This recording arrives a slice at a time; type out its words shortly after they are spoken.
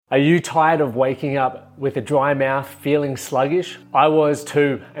Are you tired of waking up with a dry mouth, feeling sluggish? I was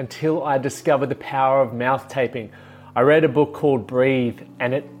too, until I discovered the power of mouth taping. I read a book called Breathe,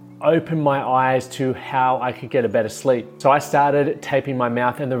 and it opened my eyes to how I could get a better sleep. So I started taping my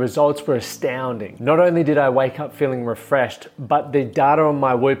mouth, and the results were astounding. Not only did I wake up feeling refreshed, but the data on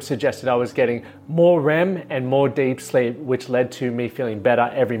my Whoop suggested I was getting more REM and more deep sleep, which led to me feeling better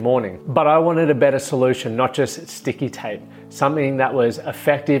every morning. But I wanted a better solution, not just sticky tape, something that was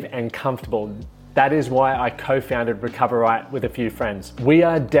effective and comfortable. That is why I co-founded Recover Right with a few friends. We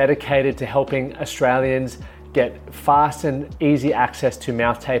are dedicated to helping Australians get fast and easy access to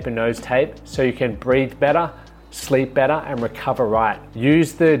mouth tape and nose tape so you can breathe better, sleep better, and recover right.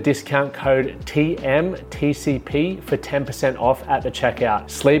 Use the discount code TMTCP for 10% off at the checkout.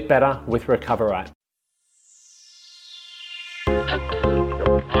 Sleep better with Recover Right.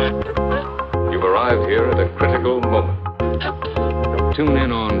 You've arrived here at a critical moment. Tune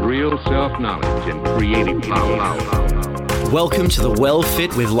in on real self-knowledge and creative power. Welcome to the Well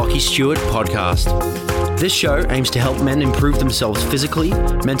Fit with Lockie Stewart podcast. This show aims to help men improve themselves physically,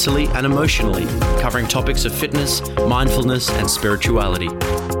 mentally, and emotionally, covering topics of fitness, mindfulness, and spirituality.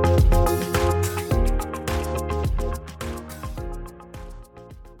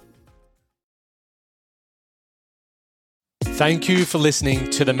 Thank you for listening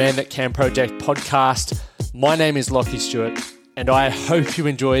to the Man That Can Project podcast. My name is Lockie Stewart, and I hope you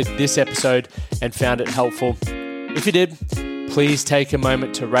enjoyed this episode and found it helpful. If you did, please take a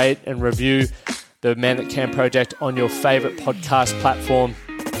moment to rate and review the Man That Can Project on your favorite podcast platform.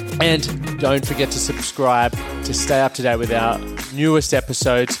 And don't forget to subscribe to stay up to date with our newest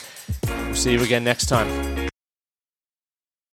episodes. We'll see you again next time.